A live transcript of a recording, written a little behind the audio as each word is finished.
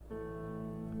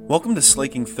Welcome to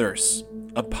Slaking Thirsts,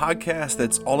 a podcast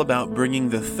that's all about bringing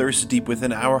the thirst deep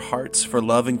within our hearts for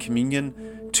love and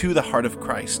communion to the heart of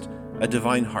Christ, a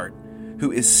divine heart,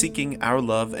 who is seeking our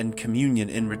love and communion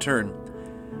in return.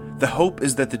 The hope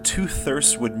is that the two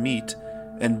thirsts would meet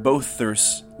and both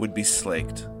thirsts would be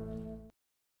slaked.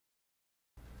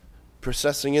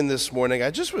 Processing in this morning,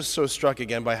 I just was so struck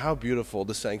again by how beautiful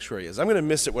the sanctuary is. I'm going to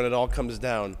miss it when it all comes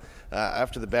down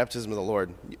after the baptism of the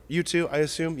Lord. You too, I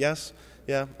assume? Yes?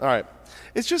 Yeah? All right.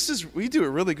 It's just as we do a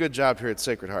really good job here at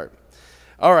Sacred Heart.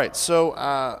 All right, so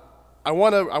I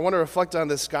want to reflect on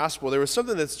this gospel. There was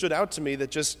something that stood out to me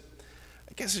that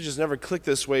I guess it just never clicked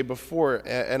this way before,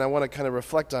 and I want to kind of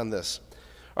reflect on this.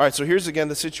 All right, so here's again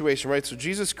the situation, right? So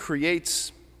Jesus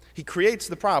creates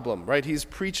the problem, right? He's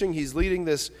preaching, he's leading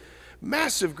this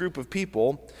massive group of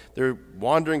people. They're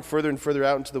wandering further and further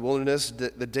out into the wilderness.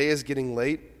 The day is getting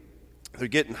late. They're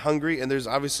getting hungry, and there's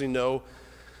obviously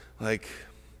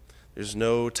there's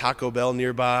no Taco Bell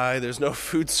nearby. There's no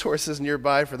food sources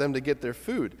nearby for them to get their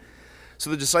food. So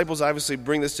the disciples obviously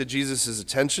bring this to Jesus'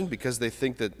 attention because they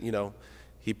think that,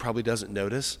 he probably doesn't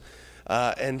notice.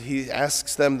 And he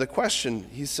asks them the question.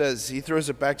 He throws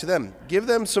it back to them. Give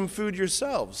them some food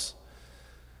yourselves.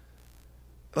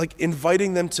 Like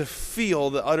inviting them to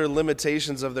feel the utter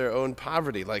limitations of their own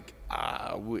poverty.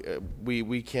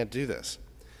 We can't do this.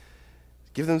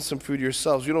 Give them some food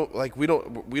yourselves. We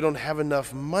don't have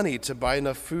enough money to buy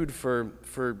enough food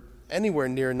for anywhere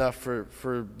near enough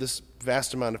for this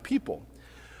vast amount of people.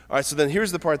 All right, so then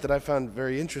here's the part that I found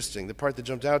very interesting, the part that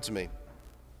jumped out to me.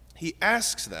 He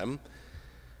asks them,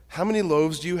 how many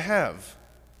loaves do you have?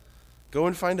 Go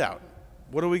and find out.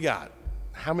 What do we got?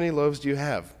 How many loaves do you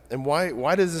have? And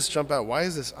why does this jump out? Why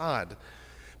is this odd?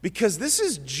 Because this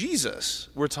is Jesus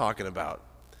we're talking about.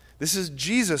 This is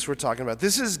Jesus we're talking about.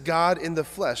 This is God in the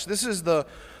flesh. This is the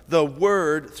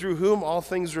Word through whom all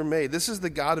things were made. This is the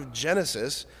God of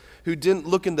Genesis who didn't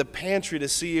look in the pantry to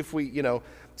see if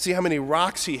see how many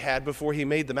rocks he had before he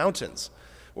made the mountains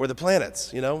or the planets.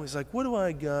 He's like, what do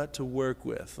I got to work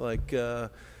with?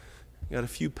 Got a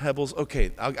few pebbles.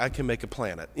 Okay, I can make a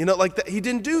planet. That. He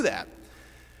didn't do that.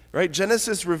 Right?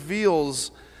 Genesis reveals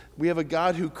we have a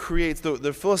God who creates.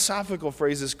 The philosophical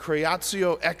phrase is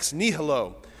creatio ex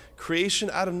nihilo, creation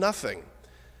out of nothing.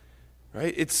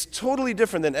 Right? It's totally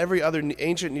different than every other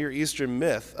ancient Near Eastern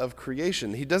myth of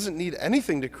creation. He doesn't need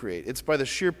anything to create. It's by the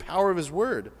sheer power of his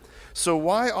word. So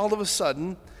why all of a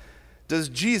sudden does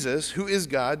Jesus, who is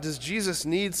God, does Jesus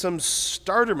need some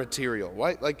starter material?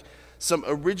 Why, some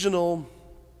original,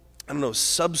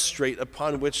 substrate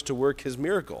upon which to work his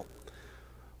miracle?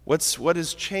 What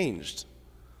has changed?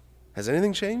 Has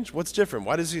anything changed? What's different?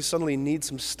 Why does he suddenly need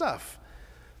some stuff?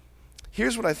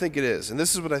 Here's what I think it is, and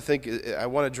this is what I think I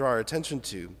want to draw our attention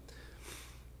to.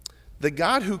 The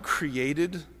God who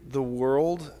created the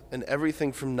world and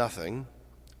everything from nothing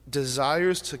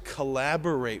desires to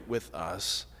collaborate with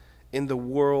us in the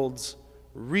world's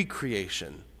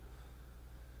recreation.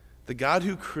 The God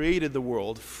who created the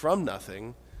world from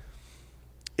nothing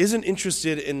isn't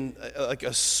interested in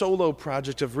a solo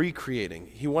project of recreating.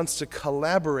 He wants to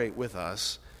collaborate with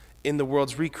us in the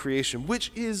world's recreation, which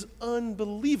is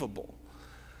unbelievable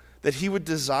that he would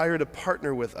desire to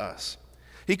partner with us.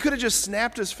 He could have just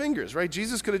snapped his fingers, right?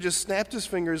 Jesus could have just snapped his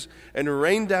fingers and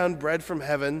rained down bread from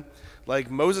heaven, like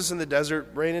Moses in the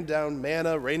desert, raining down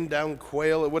manna, raining down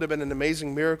quail. It would have been an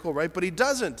amazing miracle, right? But he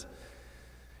doesn't.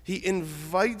 He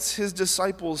invites his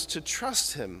disciples to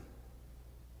trust him.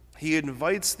 He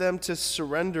invites them to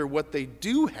surrender what they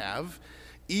do have,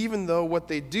 even though what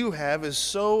they do have is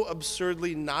so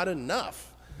absurdly not enough.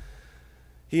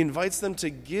 He invites them to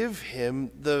give him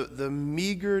the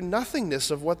meager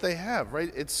nothingness of what they have,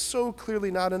 right? It's so clearly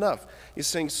not enough. He's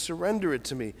saying, surrender it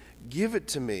to me. Give it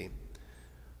to me.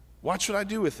 Watch what I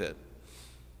do with it.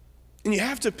 And you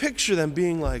have to picture them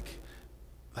being like,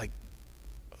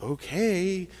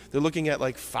 okay. They're looking at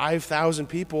 5,000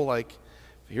 people,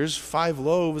 here's 5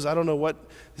 loaves. I don't know what,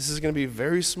 this is going to be a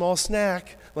very small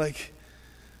snack.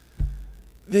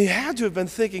 They had to have been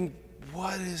thinking,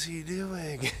 what is he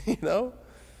doing?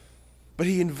 But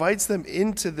he invites them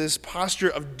into this posture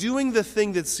of doing the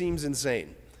thing that seems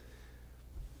insane.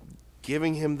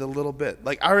 Giving him the little bit.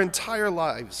 Our entire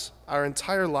lives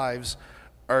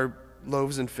are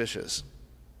loaves and fishes.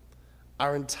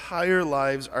 Our entire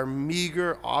lives are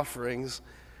meager offerings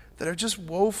that are just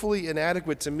woefully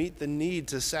inadequate to meet the need,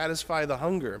 to satisfy the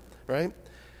hunger, right?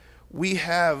 We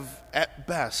have, at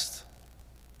best,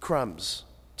 crumbs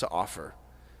to offer.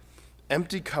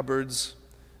 Empty cupboards.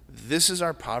 This is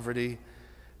our poverty.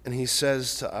 And he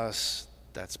says to us,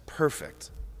 that's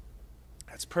perfect.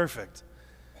 That's perfect.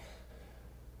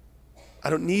 I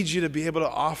don't need you to be able to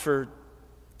offer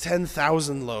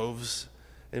 10,000 loaves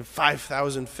and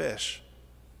 5,000 fish.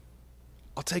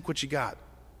 I'll take what you got.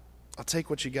 I'll take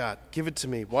what you got. Give it to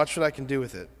me. Watch what I can do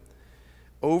with it.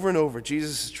 Over and over,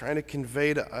 Jesus is trying to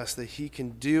convey to us that he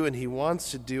can do and he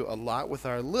wants to do a lot with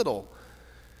our little.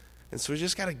 And so we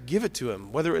just got to give it to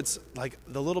him, whether it's like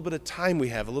the little bit of time we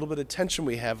have, a little bit of attention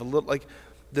we have, a little like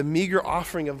the meager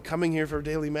offering of coming here for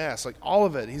daily mass, like all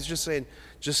of it. He's just saying,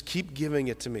 just keep giving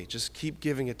it to me. Just keep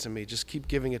giving it to me. Just keep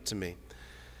giving it to me.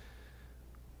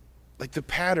 Like the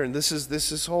pattern, it's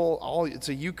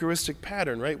a Eucharistic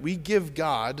pattern, right? We give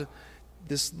God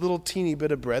this little teeny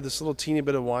bit of bread, this little teeny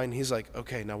bit of wine. He's like,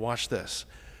 okay, now watch this.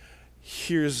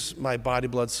 Here's my body,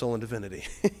 blood, soul, and divinity.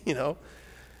 You know?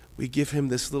 We give him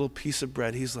this little piece of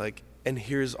bread. He's like, and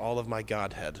here's all of my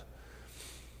Godhead.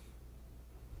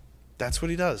 That's what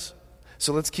he does.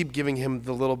 So let's keep giving him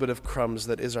the little bit of crumbs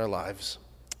that is our lives.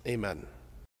 Amen.